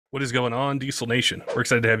What is going on, Diesel Nation? We're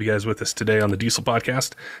excited to have you guys with us today on the Diesel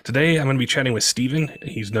Podcast. Today, I'm going to be chatting with Steven.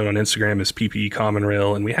 He's known on Instagram as PPE Common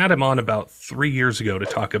Rail, and we had him on about 3 years ago to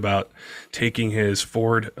talk about taking his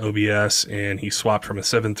Ford OBS, and he swapped from a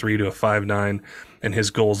 7.3 to a 5.9, and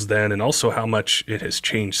his goals then, and also how much it has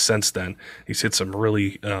changed since then. He's hit some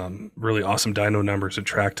really awesome dyno numbers and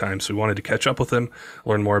track time, so we wanted to catch up with him,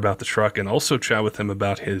 learn more about the truck, and also chat with him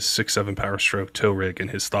about his 6.7 Powerstroke tow rig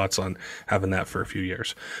and his thoughts on having that for a few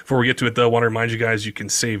years. Before we get to it, though, I want to remind you guys you can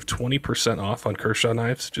save 20% off on Kershaw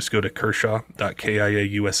Knives. Just go to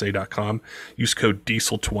kershaw.kiausa.com. Use code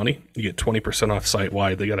DIESEL20. You get 20% off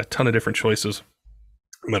site-wide. They got a ton of different choices,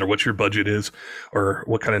 no matter what your budget is or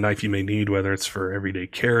what kind of knife you may need, whether it's for everyday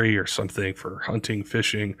carry or something for hunting,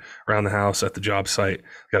 fishing, around the house, at the job site.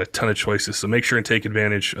 Got a ton of choices, so make sure and take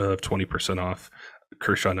advantage of 20% off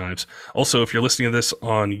Kershaw Knives. Also, if you're listening to this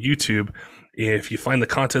on YouTube, if you find the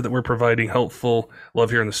content that we're providing helpful, love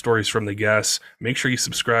hearing the stories from the guests, make sure you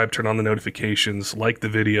subscribe, turn on the notifications, like the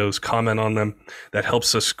videos, comment on them. That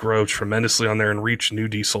helps us grow tremendously on there and reach new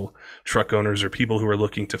diesel truck owners or people who are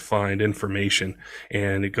looking to find information.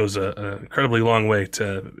 And it goes a incredibly long way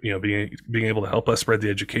to being able to help us spread the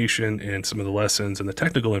education and some of the lessons and the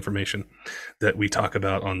technical information that we talk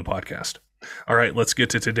about on the podcast. All right, let's get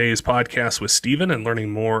to today's podcast with Steven and learning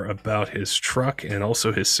more about his truck and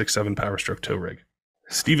also his 6.7 Powerstroke tow rig.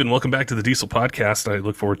 Steven, welcome back to the Diesel Podcast. I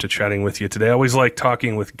look forward to chatting with you today. I always like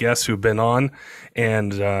talking with guests who've been on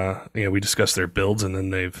and we discuss their builds and then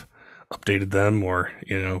they've updated them or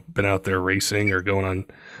been out there racing or going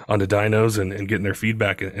on to dynos and getting their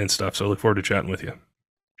feedback and stuff. So I look forward to chatting with you.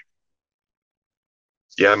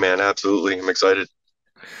 Yeah, man, absolutely. I'm excited.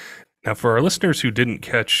 Now, for our listeners who didn't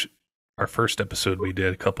catch our first episode we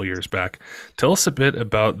did a couple years back, tell us a bit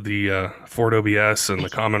about the Ford OBS and the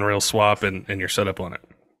common rail swap and your setup on it.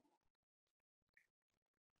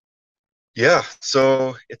 Yeah,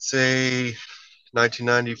 so it's a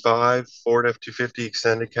 1995 Ford F-250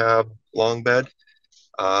 extended cab long bed.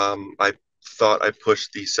 I thought I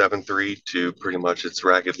pushed the 7.3 to pretty much its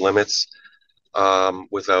ragged limits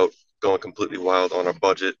without going completely wild on a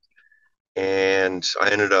budget. And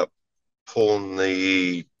I ended up pulling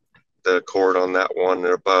the cord on that one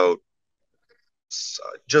at about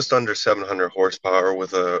just under 700 horsepower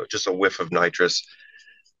with just a whiff of nitrous.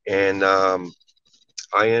 And I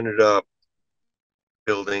ended up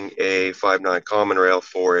building a 5.9 common rail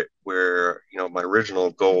for it where, my original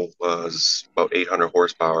goal was about 800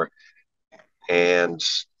 horsepower. And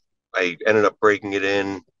I ended up breaking it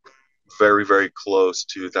in very, very close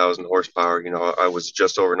to 1,000 horsepower. I was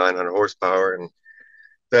just over 900 horsepower, and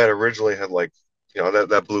that originally had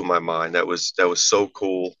that blew my mind. That was so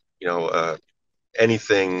cool.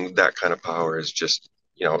 Anything that kind of power is just,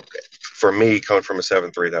 for me coming from a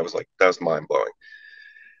 7.3, that was mind blowing.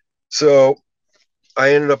 So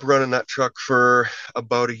I ended up running that truck for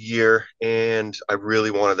about a year, and I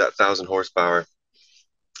really wanted that 1,000 horsepower.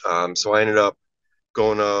 So I ended up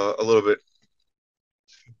going a little bit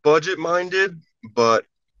budget minded, but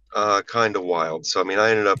kind of wild. So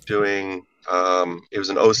I ended up doing it was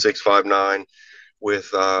an 0659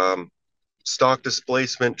 with stock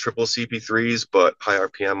displacement, triple CP3s, but high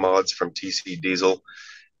RPM mods from TC Diesel,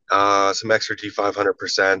 some extra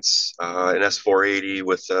G500%, an S480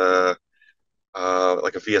 with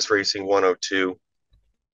like a VS Racing 102.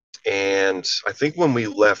 And I think when we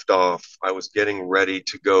left off, I was getting ready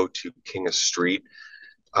to go to King of Street.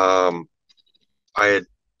 I had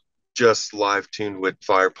just live tuned with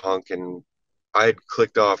Firepunk, and I had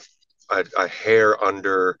clicked off a hair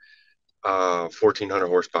under 1,400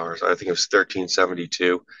 horsepower. So I think it was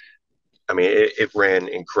 1,372. It ran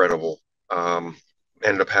incredible.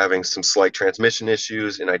 Ended up having some slight transmission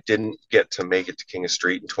issues, and I didn't get to make it to King of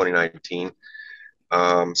Street in 2019.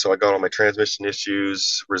 So I got all my transmission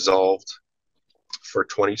issues resolved for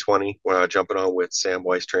 2020 when I was jumping on with Sam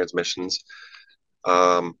Weiss transmissions.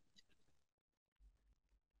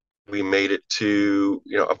 We made it to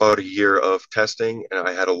about a year of testing, and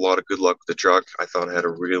I had a lot of good luck with the truck. I thought I had a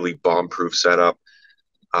really bomb-proof setup.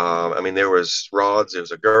 There was rods, there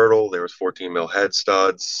was a girdle, there was 14 mil head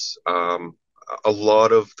studs, a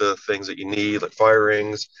lot of the things that you need, like fire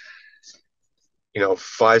rings.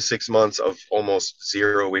 5-6 months of almost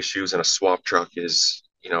zero issues in a swap truck is,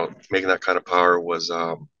 making that kind of power was,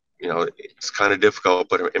 it's kind of difficult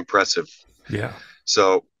but impressive. Yeah.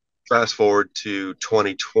 So fast forward to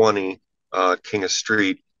 2020, King of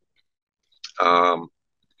Street. I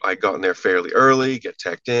got in there fairly early, get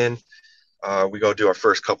teched in. We go do our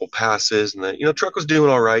first couple passes, and the truck was doing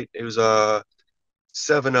all right. It was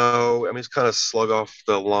 7.0. It's kind of slug off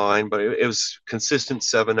the line, but it was consistent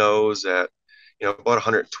 7.0s at about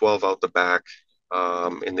 112 out the back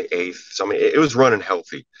in the eighth. So I mean, it was running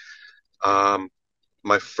healthy. Um,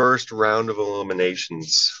 my first round of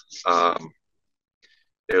eliminations,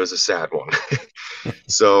 it was a sad one.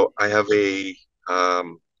 So I have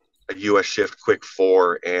um, a US shift quick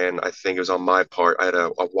four, and I think it was on my part. I had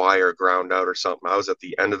a wire ground out or something. I was at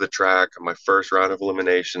the end of the track on my first round of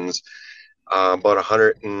eliminations. About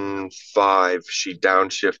 105, she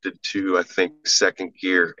downshifted to, I think, second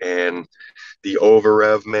gear, and the over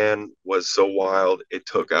rev, man, was so wild. It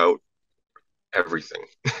took out everything.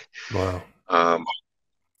 Wow. Um,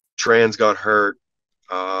 Trans got hurt,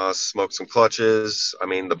 smoked some clutches. I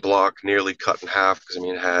mean, the block nearly cut in half because, I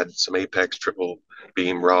mean, it had some Apex triple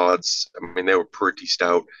beam rods. I mean, they were pretty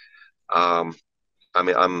stout. Um, I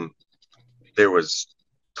mean, there was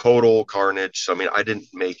total carnage. So, I mean, I didn't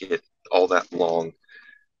make it all that long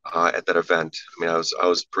at that event. I mean, I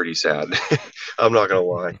was pretty sad. I'm not gonna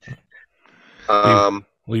lie. We Um,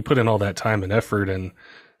 we put in all that time and effort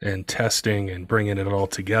and testing and bringing it all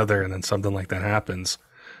together, and then something like that happens.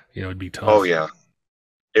 It'd be oh tough. yeah,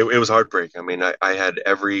 it was heartbreaking. I mean, I had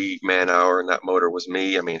every man hour in that motor was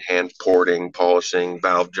me. I mean, hand porting, polishing,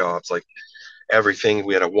 valve jobs, like everything.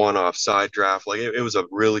 We had a one-off side draft. Like it was a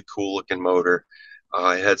really cool looking motor.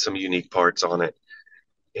 It had some unique parts on it,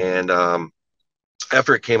 and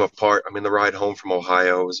after it came apart, I mean, the ride home from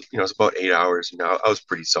Ohio was, it was about 8 hours. I was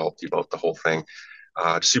pretty salty about the whole thing.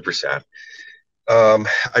 Super sad. I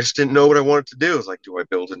just didn't know what I wanted to do. I was like, do I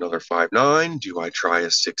build another 5.9? Do I try a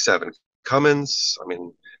 6.7 Cummins? I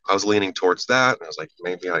mean, I was leaning towards that. And I was like,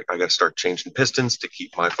 maybe I got to start changing pistons to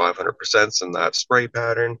keep my 500% in that spray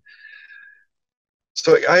pattern.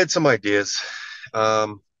 So I had some ideas.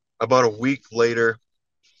 About a week later,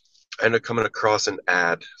 I ended up coming across an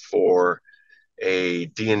ad for a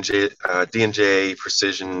D&J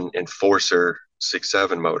Precision Enforcer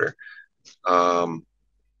 6.7 motor.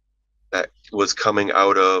 That was coming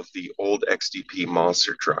out of the old XDP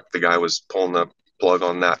monster truck. The guy was pulling the plug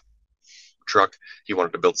on that truck. He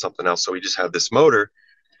wanted to build something else, so he just had this motor.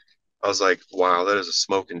 I was like, wow, that is a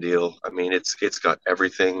smoking deal. I mean, it's got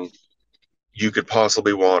everything you could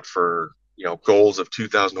possibly want for goals of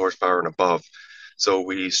 2,000 horsepower and above. So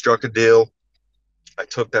we struck a deal. I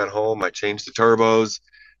took that home. I changed the turbos.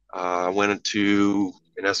 I went into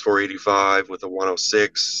an S485 with a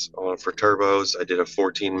 106 for turbos. I did a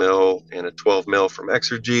 14 mil and a 12 mil from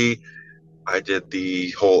Exergy. I did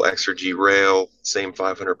the whole Exergy rail, same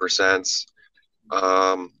 500%.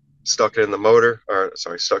 Stuck it in the motor, or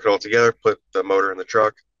sorry, stuck it all together, put the motor in the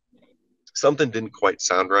truck. Something didn't quite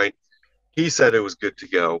sound right. He said it was good to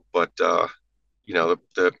go, but there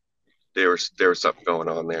was something going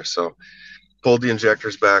on there. So pulled the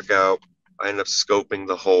injectors back out. I ended up scoping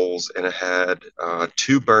the holes, and it had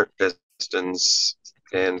two burnt pistons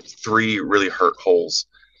and three really hurt holes.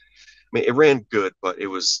 I mean, it ran good, but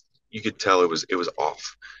you could tell it was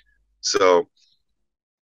off. So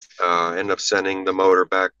ended up sending the motor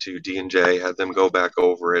back to D&J, had them go back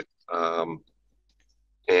over it.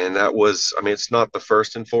 And that was, I mean, it's not the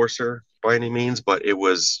first Enforcer by any means, but it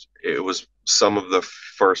was some of the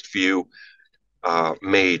first few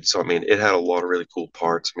made. So I mean, it had a lot of really cool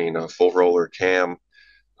parts. I mean, a full roller cam,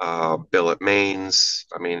 billet mains.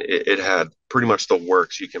 I mean, it had pretty much the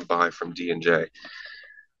works you can buy from D&J.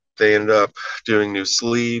 They ended up doing new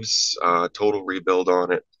sleeves, total rebuild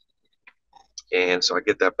on it, and so I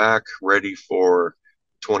get that back ready for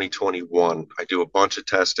 2021. I do a bunch of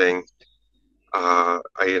testing. I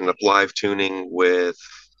ended up live tuning with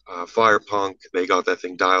Firepunk. They got that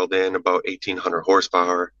thing dialed in about 1,800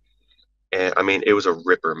 horsepower. And I mean, it was a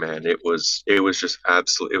ripper, man. It was just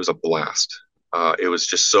absolute. It was a blast. It was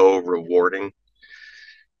just so rewarding.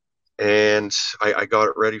 And I got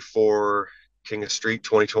it ready for King of Street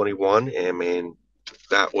 2021. And I mean,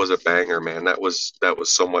 that was a banger, man. That was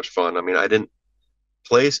so much fun. I mean, I didn't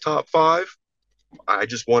place top five. I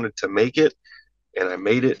just wanted to make it, and I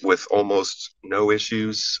made it with almost no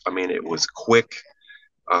issues. I mean, it was quick.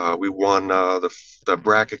 We won the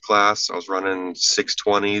bracket class. I was running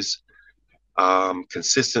 620s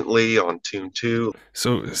consistently on tune 2.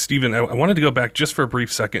 So, Stephen, I wanted to go back just for a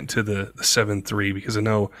brief second to the 7.3 because I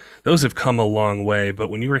know those have come a long way. But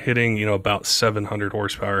when you were hitting, about 700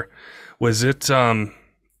 horsepower, was it?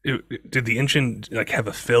 Did the engine have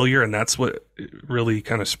a failure, and that's what really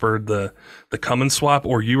kind of spurred the Cummins swap,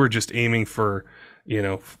 or you were just aiming for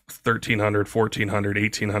 1,300, 1,400,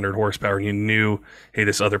 1,800 horsepower, and you knew, hey,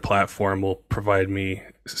 this other platform will provide me,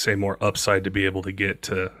 say, more upside to be able to get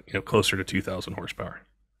to closer to 2,000 horsepower?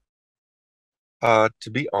 To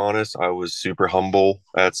be honest, I was super humble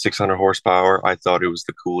at 600 horsepower. I thought it was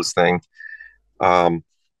the coolest thing. Um,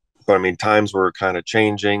 but I mean, times were kind of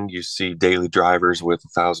changing. You see daily drivers with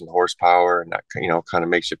 1,000 horsepower, and that, kind of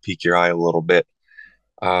makes you peek your eye a little bit.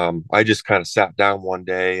 I just kind of sat down one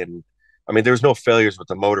day, and I mean, there was no failures with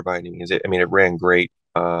the motor by any means. I mean, it ran great.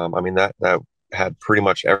 I mean, that had pretty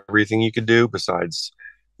much everything you could do besides,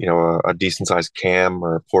 a decent sized cam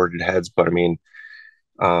or ported heads. But I mean,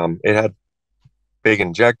 it had big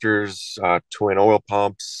injectors, twin oil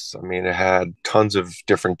pumps. I mean, it had tons of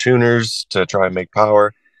different tuners to try and make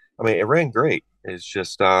power. I mean, it ran great. It's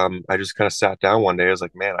just, I just kind of sat down one day. I was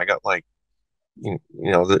like, man, I got like,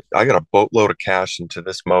 I got a boatload of cash into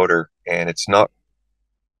this motor, and it's not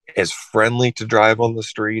as friendly to drive on the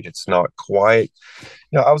street. It's not quite,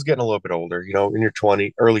 I was getting a little bit older, in your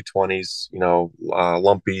early 20s,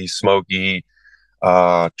 lumpy, smoky,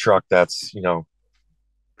 truck that's,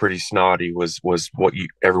 pretty snotty was what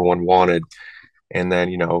everyone wanted. And then,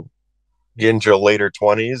 get into your later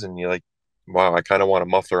 20s and you're like, wow, I kind of want a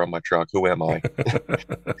muffler on my truck. Who am I?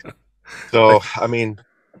 So, I mean,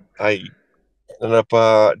 I ended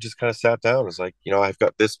up just kind of sat down. It's like, I've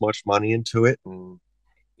got this much money into it, and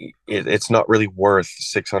it's not really worth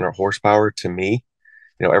 600 horsepower to me.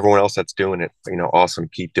 Everyone else that's doing it, awesome,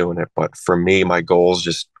 keep doing it. But for me, my goals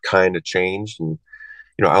just kind of changed, and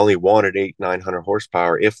I only wanted 900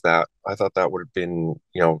 horsepower, if that. I thought that would have been,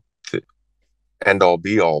 the end all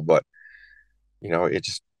be all, but it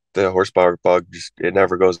just, the horsepower bug just, it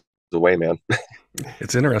never goes away, man.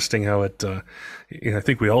 It's interesting how it, I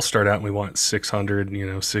think we all start out and we want 600,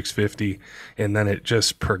 650, and then it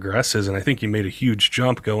just progresses. And I think you made a huge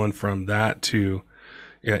jump going from that to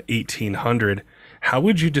 1800. How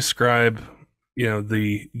would you describe,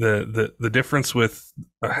 the difference with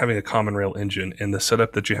having a common rail engine and the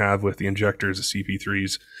setup that you have with the injectors, the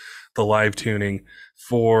CP3s, the live tuning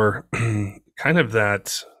for kind of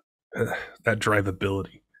that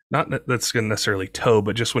drivability? Not that's going to necessarily tow,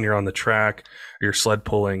 but just when you're on the track or you're sled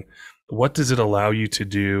pulling, what does it allow you to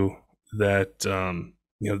do that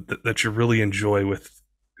that you really enjoy with,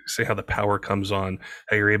 say, how the power comes on,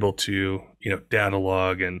 how you're able to data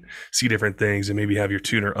log and see different things, and maybe have your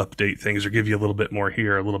tuner update things or give you a little bit more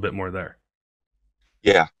here, a little bit more there.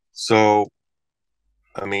 Yeah. So,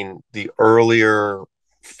 I mean, the earlier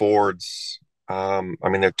Fords, I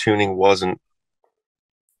mean, their tuning wasn't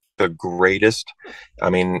the greatest. I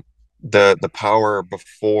mean, the power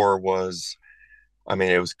before was, I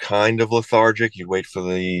mean, it was kind of lethargic. You'd wait for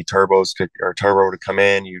the turbo to come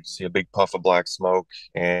in. You'd see a big puff of black smoke,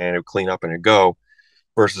 and it would clean up and it'd go.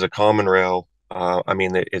 Versus a common rail, I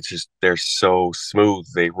mean, it's just, they're so smooth.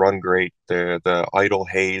 They run great. The idle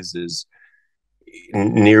haze is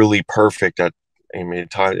nearly perfect at. I mean,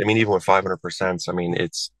 even with 500%, I mean,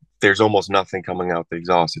 there's almost nothing coming out the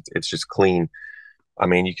exhaust. It's just clean. I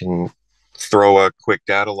mean, you can throw a quick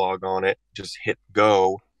data log on it, just hit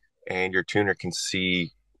go, and your tuner can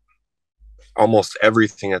see almost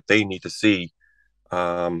everything that they need to see.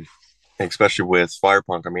 Um, Especially with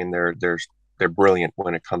Firepunk, I mean, they're brilliant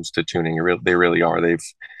when it comes to tuning. They really are.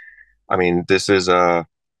 I mean, this is the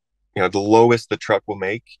lowest the truck will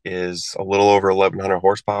make is a little over 1,100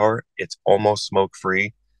 horsepower. It's almost smoke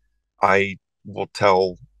free. I will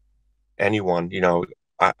tell anyone,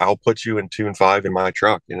 I'll put you in Tune 5 in my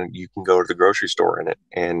truck, and you can go to the grocery store in it,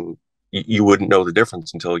 and you wouldn't know the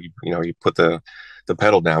difference until you put the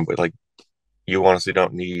pedal down. But like, you honestly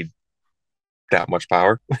don't need that much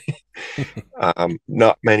power.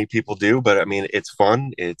 Not many people do, but I mean, it's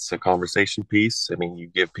fun. It's a conversation piece. I mean, you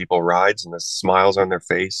give people rides, and the smiles on their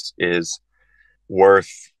face is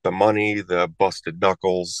worth the money, the busted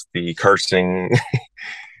knuckles, the cursing.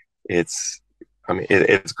 it's, I mean,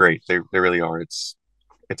 it's great. They really are. It's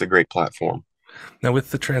a great platform. Now,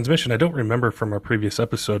 with the transmission, I don't remember from our previous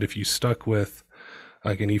episode if you stuck with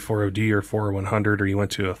like an E4OD or 4100, or you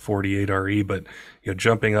went to a 48RE, but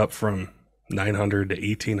jumping up from 900 to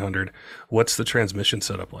 1800, what's the transmission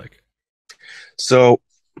setup like? So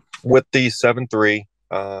with the 7.3,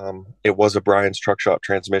 it was a Brian's Truck Shop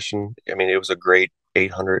transmission. I mean, it was a great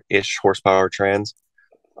 800-ish horsepower trans.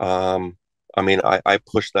 I mean, I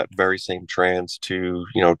pushed that very same trans to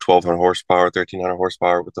 1,200 horsepower, 1,300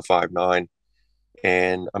 horsepower with the 5.9,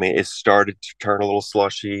 and I mean, it started to turn a little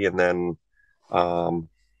slushy, and then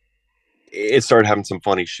it started having some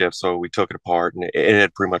funny shifts. So we took it apart, and it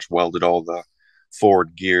had pretty much welded all the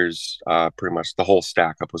forward gears. Pretty much the whole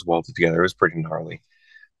stack up was welded together. It was pretty gnarly.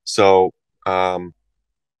 So I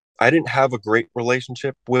didn't have a great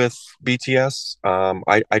relationship with BTS.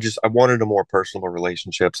 I wanted a more personal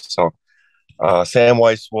relationship. So Sam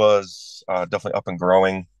Weiss was definitely up and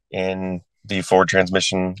growing in the Ford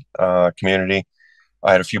transmission community.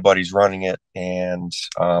 I had a few buddies running it, and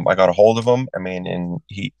I got a hold of him. I mean, and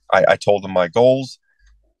I told him my goals,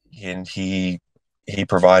 and he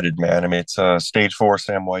provided, man. I mean, it's a stage 4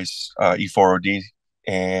 Sam Weiss E4OD,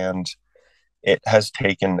 and it has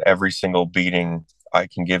taken every single beating I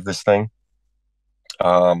can give this thing.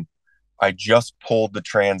 Um, I just pulled the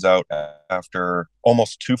trans out after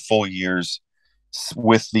almost 2 full years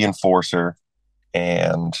with the Enforcer,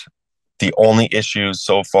 and the only issues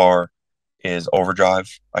so far is overdrive.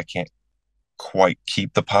 I can't quite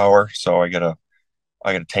keep the power, so I gotta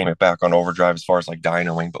tame it back on overdrive as far as like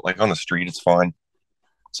dynoing, but like on the street it's fine.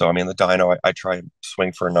 So I mean the dyno, I try to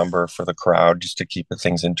swing for a number for the crowd just to keep the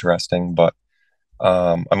things interesting. But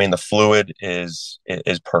I mean the fluid is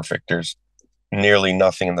perfect. There's nearly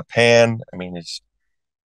nothing in the pan. I mean it's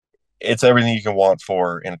everything you can want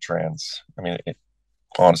for in a trans. I mean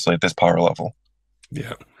honestly at this power level.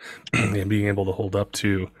 Yeah. And being able to hold up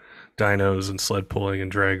to dynos and sled pulling and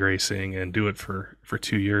drag racing and do it for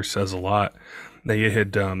 2 years says a lot. Now you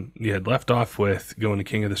had left off with going to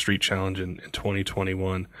King of the Street Challenge in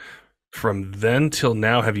 2021. From then till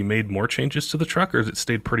now, have you made more changes to the truck, or has it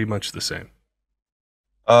stayed pretty much the same?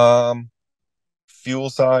 Um, Fuel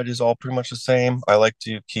side is all pretty much the same. I like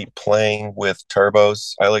to keep playing with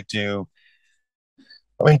turbos. I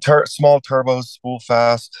mean, small turbos spool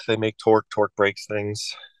fast. They make torque. Torque breaks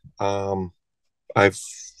things. Um, I've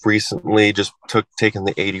recently just taken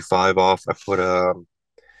the 85 off.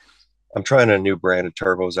 I'm trying a new brand of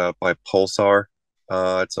turbos out by Pulsar.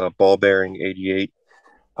 It's a ball bearing 88.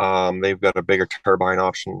 They've got a bigger turbine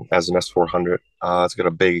option as an S400. It's got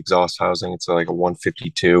a big exhaust housing. It's like a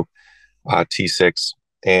 152 T6,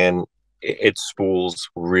 and it spools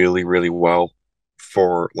really, really well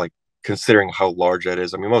for like considering how large that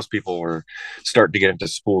is. I mean, most people are starting to get into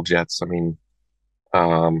spool jets. I mean,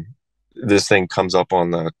 um, this thing comes up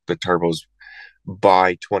on the turbos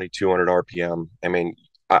by 2200 RPM. I mean,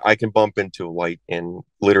 I can bump into a light in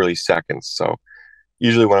literally seconds. So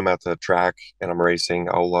usually when I'm at the track and I'm racing,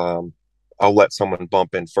 I'll let someone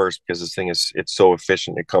bump in first because this thing it's so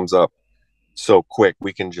efficient. It comes up so quick.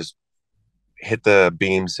 We can just hit the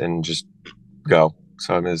beams and just go.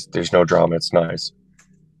 So I mean, there's no drama. It's nice.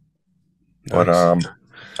 But Nice.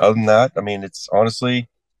 other than that, I mean, it's honestly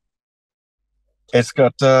it's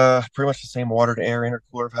got pretty much the same water to air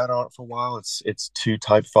intercooler I've had on it for a while. It's two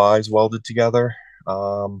Type 5s welded together.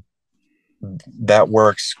 Um, that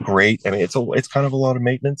works great. I mean, it's kind of a lot of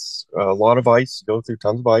maintenance, a lot of ice, go through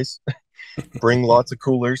tons of ice, bring lots of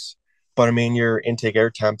coolers. But I mean, your intake air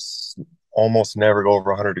temps almost never go over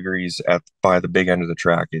 100 degrees at by the big end of the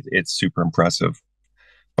track. It's super impressive.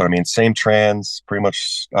 But I mean, same trans, pretty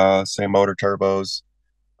much same motor turbos.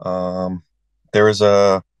 Um, there is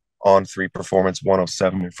a on 3 performance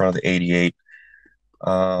 107 in front of the 88.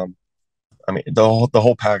 Um, I mean, the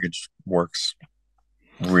whole package works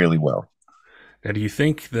really well. Now, do you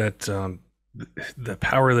think that the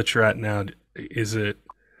power that you're at now is it?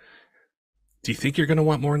 Do you think you're going to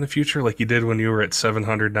want more in the future, like you did when you were at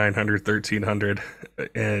 700, 900, 1300,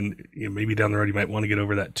 and maybe down the road you might want to get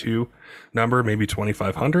over that two number, maybe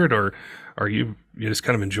 2500, or are you just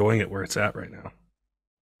kind of enjoying it where it's at right now?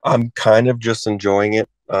 I'm kind of just enjoying it.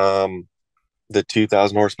 The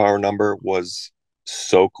 2000 horsepower number was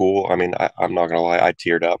so cool. I mean, I'm not gonna lie, I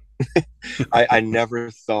teared up. I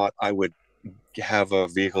never thought I would have a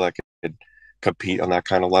vehicle that could compete on that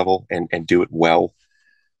kind of level and do it well.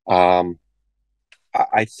 Um,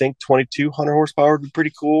 I think 2200 horsepower would be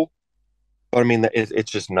pretty cool, but I mean,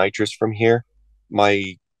 it's just nitrous from here.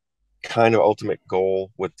 My kind of ultimate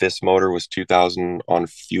goal with this motor was 2000 on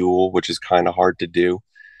fuel, which is kind of hard to do.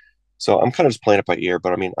 So I'm kind of just playing it by ear,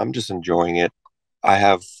 but I mean, I'm just enjoying it. I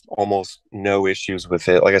have almost no issues with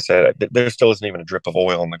it. Like I said, there still isn't even a drip of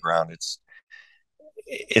oil on the ground.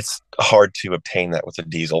 It's hard to obtain that with a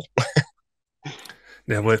diesel.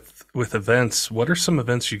 Now, with events, what are some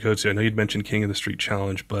events you go to? I know you'd mentioned King of the Street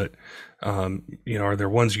Challenge, but are there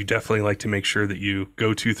ones you definitely like to make sure that you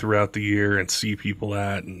go to throughout the year and see people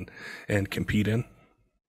at and compete in?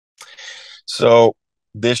 So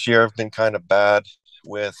this year I've been kind of bad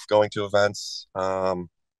with going to events.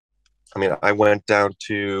 I mean, I went down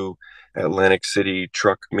to Atlantic City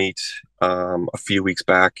Truck Meet a few weeks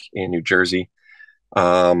back in New Jersey.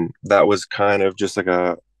 That was kind of just like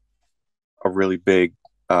a really big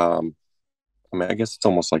I mean, I guess it's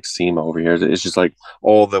almost like SEMA over here. It's just like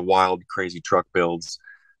all the wild, crazy truck builds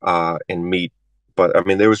and meet. But I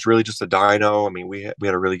mean, there was really just a dyno. I mean, we had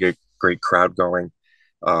a really great crowd going,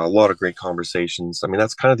 a lot of great conversations. I mean,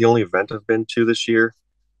 that's kind of the only event I've been to this year.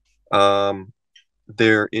 Um,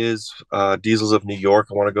 there is Diesels of New York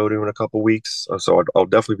I want to go to in a couple weeks, so I'll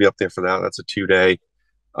definitely be up there for that. That's a 2 day.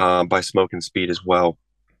 by Smoke and Speed as well.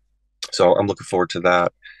 So I'm looking forward to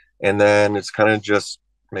that. And then it's kind of just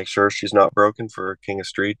make sure she's not broken for King of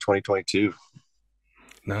Street 2022.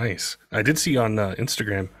 Nice. I did see on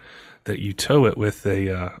Instagram that you tow it with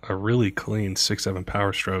a really clean 6.7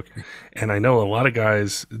 Powerstroke, and I know a lot of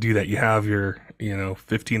guys do that. You have your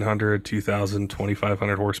 1500, 2000,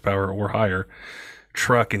 2500 horsepower or higher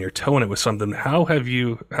truck, and you're towing it with something. How have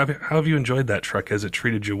you enjoyed that truck? Has it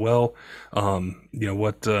treated you well?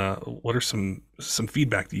 What are some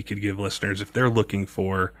feedback that you could give listeners if they're looking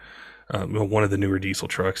for one of the newer diesel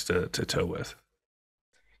trucks to tow with?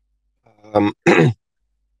 Um,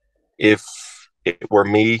 if it were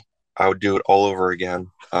me, I would do it all over again.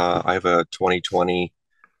 I have a 2020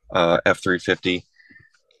 F350,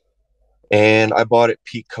 and I bought it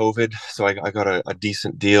peak COVID, so I got a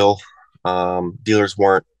decent deal. Dealers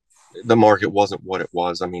weren't, the market wasn't what it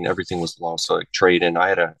was. I mean, everything was low. So like trade in, I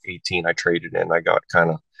had a 18, I traded in. I got kind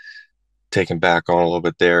of taken back on a little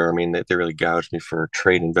bit there. I mean, they really gouged me for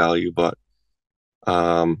trade in value, but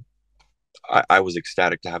um, I was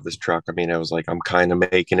ecstatic to have this truck. I mean, I was like, I'm kind of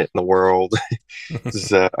making it in the world. This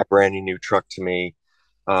is a brand new truck to me.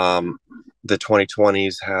 Um, the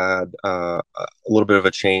 2020s had a little bit of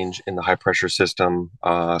a change in the high pressure system,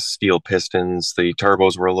 steel pistons. The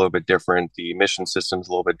turbos were a little bit different. The emission system's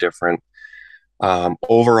a little bit different.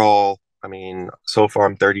 Overall, I mean, so far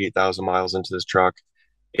I'm 38,000 miles into this truck.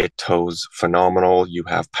 It tows phenomenal. You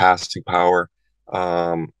have passing power,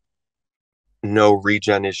 no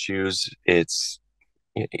regen issues. It's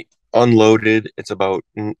unloaded. It's about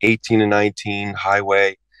 18 to 19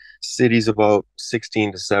 highway. City's about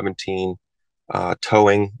 16 to 17.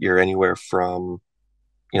 Towing, you're anywhere from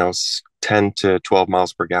 10 to 12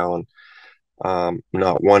 miles per gallon.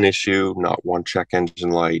 Not one issue, not one check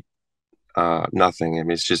engine light, nothing. I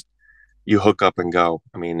mean, it's just you hook up and go.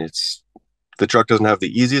 I mean, the truck doesn't have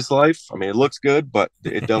the easiest life. I mean, it looks good, but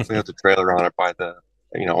it definitely has a trailer on it by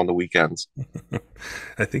on the weekends.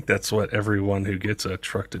 I think that's what everyone who gets a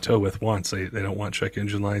truck to tow with wants. They don't want check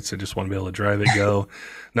engine lights. They just want to be able to drive it, go,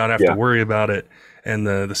 not have to Yeah. worry about it. And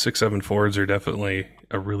the 6.7 Fords are definitely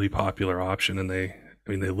a really popular option, and they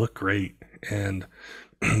look great. And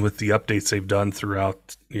with the updates they've done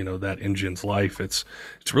throughout, that engine's life, it's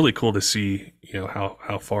really cool to see,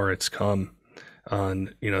 how far it's come.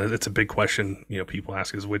 And it's a big question people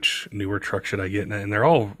ask is which newer truck should I get, and they're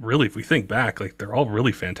all really, if we think back, like they're all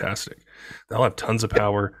really fantastic. They all have tons of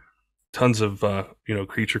power, tons of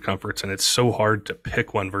creature comforts, and it's so hard to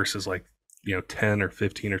pick one versus like 10 or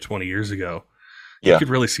 15 or 20 years ago. You Yeah. could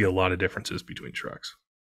really see a lot of differences between trucks.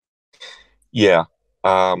 Yeah.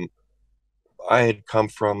 Um, I had come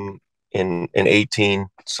from in 18.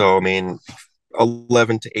 So, I mean,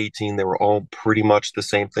 11 to 18, they were all pretty much the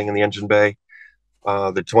same thing in the engine bay.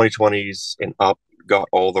 The 2020s and up got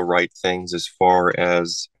all the right things as far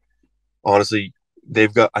as honestly,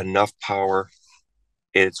 they've got enough power.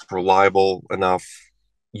 It's reliable enough.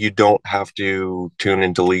 You don't have to tune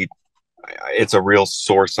and delete. It's a real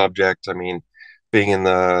sore subject. I mean, being in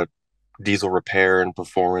the diesel repair and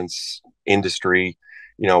performance industry,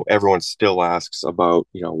 everyone still asks about,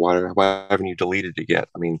 why haven't you deleted it yet?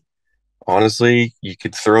 I mean, honestly, you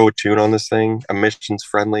could throw a tune on this thing, emissions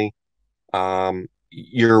friendly.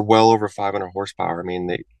 You're well over 500 horsepower. I mean,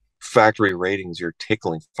 the factory ratings, you're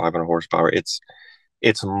tickling 500 horsepower.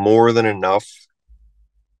 It's more than enough.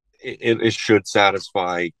 It should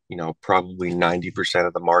satisfy, probably 90%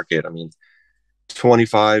 of the market. I mean,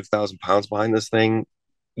 25,000 pounds behind this thing,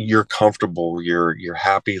 you're comfortable. You're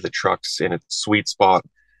happy. The truck's in its sweet spot.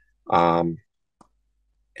 Um,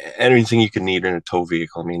 Anything you can need in a tow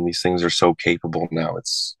vehicle. I mean, these things are so capable now.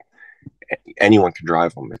 It's anyone can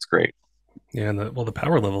drive them. It's great. Yeah, and the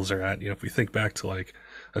power levels are at, if we think back to like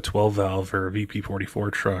a 12 valve or a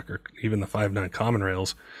VP44 truck or even the 5.9 common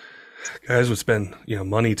rails, guys would spend,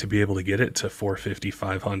 money to be able to get it to 450,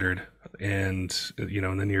 500. And,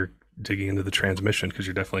 and then you're digging into the transmission because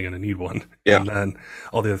you're definitely going to need one. Yeah. And then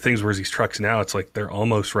all the other things, whereas these trucks now, it's like they're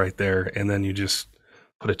almost right there. And then you just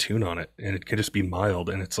put a tune on it and it can just be mild.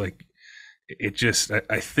 And it's like,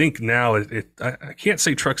 I think now I can't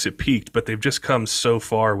say trucks have peaked, but they've just come so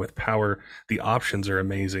far with power. The options are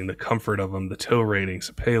amazing, the comfort of them, the tow ratings,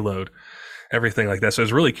 the payload, everything like that. So I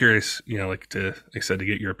was really curious, like I said, to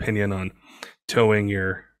get your opinion on towing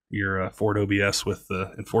your Ford OBS with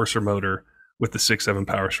the Enforcer motor with the 6.7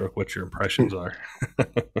 Powerstroke. What your impressions are?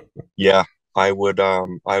 Yeah, I would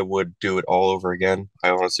do it all over again. I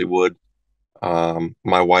honestly would.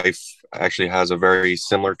 My wife actually has a very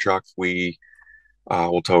similar truck. We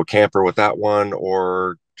will tow a camper with that one,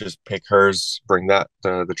 or just pick hers, bring the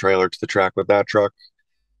trailer to the track with that truck.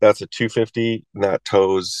 that's a 250 and that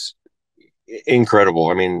tows incredible.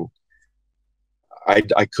 I mean,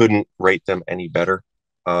 I couldn't rate them any better.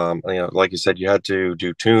 Like you said, you had to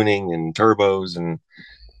do tuning and turbos and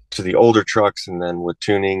to the older trucks, and then with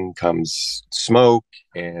tuning comes smoke,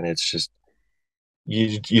 and it's just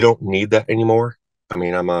you don't need that anymore. I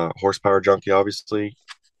mean, I'm a horsepower junkie, obviously.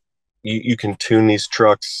 You can tune these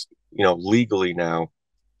trucks, legally now,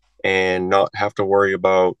 and not have to worry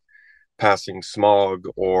about passing smog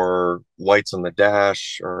or lights on the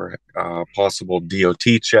dash or possible DOT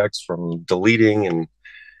checks from deleting, and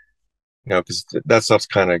because that stuff's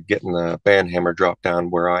kind of getting the band hammer dropped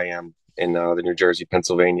down where I am in the New Jersey,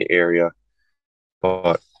 Pennsylvania area.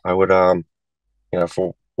 But I would,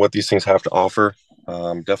 for what these things have to offer,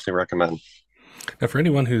 definitely recommend. Now, for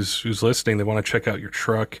anyone who's listening, they want to check out your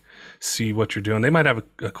truck, see what you're doing. They might have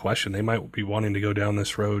a question. They might be wanting to go down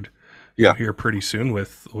this road, Yeah. here pretty soon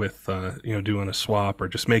with doing a swap or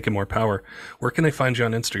just making more power. Where can they find you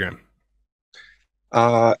on Instagram?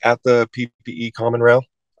 At the PPE Common Rail.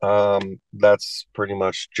 That's pretty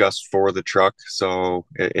much just for the truck. So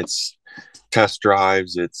it's test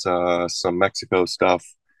drives, it's some Mexico stuff,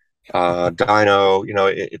 dyno,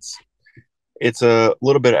 it's a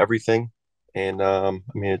little bit of everything. And I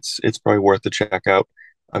mean, it's probably worth the check out.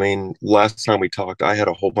 I mean, last time we talked, I had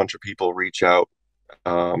a whole bunch of people reach out,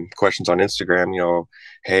 questions on Instagram,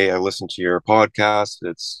 hey, I listened to your podcast.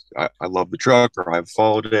 I love the truck, or I've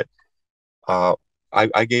followed it. Uh,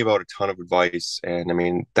 I gave out a ton of advice, and I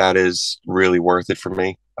mean, that is really worth it for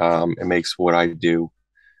me. It makes what I do,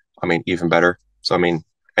 I mean, even better. So, I mean,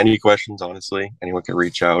 any questions, honestly, anyone can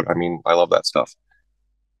reach out. I mean, I love that stuff.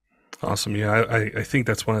 Awesome. Yeah, I think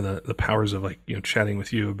that's one of the powers of chatting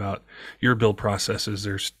with you about your build processes.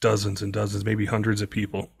 There's dozens and dozens, maybe hundreds of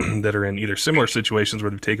people that are in either similar situations where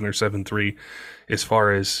they've taken their 7.3 as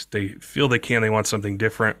far as they feel they want something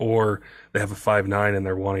different, or they have a 5.9 and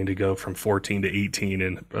they're wanting to go from 14 to 18,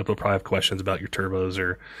 and they'll probably have questions about your turbos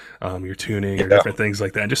or your tuning or different things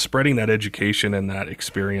like that. And just spreading that education and that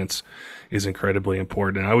experience is incredibly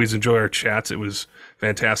important. And I always enjoy our chats. It was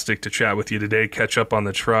fantastic to chat with you today, catch up on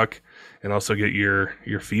the truck, and also get your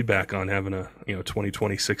feedback on having a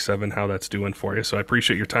 2026-7, how that's doing for you. So I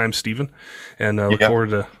appreciate your time, Stephen, and look forward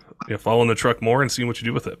to following the truck more and seeing what you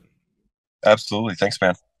do with it. Absolutely. Thanks,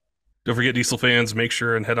 man. Don't forget, Diesel fans, make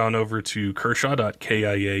sure and head on over to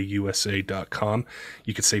kershaw.kiausa.com.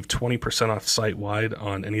 You can save 20% off site-wide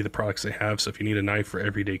on any of the products they have. So if you need a knife for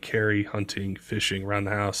everyday carry, hunting, fishing, around the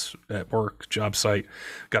house, at work, job site,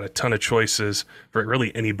 got a ton of choices for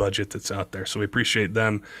really any budget that's out there. So we appreciate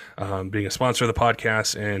them being a sponsor of the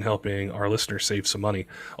podcast and helping our listeners save some money.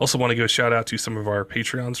 Also want to give a shout out to some of our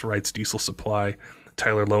Patreons, Wrights Diesel Supply,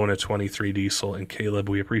 Tyler Loewen at 23 Diesel, and Kaleb.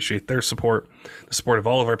 We appreciate their support, the support of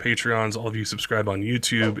all of our Patreons, all of you subscribe on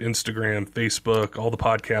YouTube, Instagram, Facebook, all the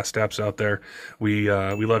podcast apps out there. We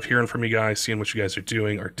love hearing from you guys, seeing what you guys are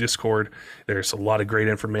doing. Our Discord, there's a lot of great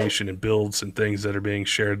information and builds and things that are being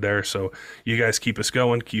shared there. So you guys keep us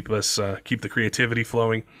going, keep the creativity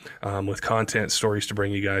flowing with content, stories to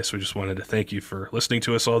bring you guys. So we just wanted to thank you for listening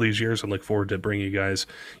to us all these years and look forward to bringing you guys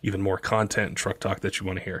even more content and truck talk that you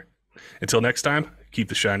want to hear. Until next time, keep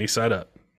the shiny side up.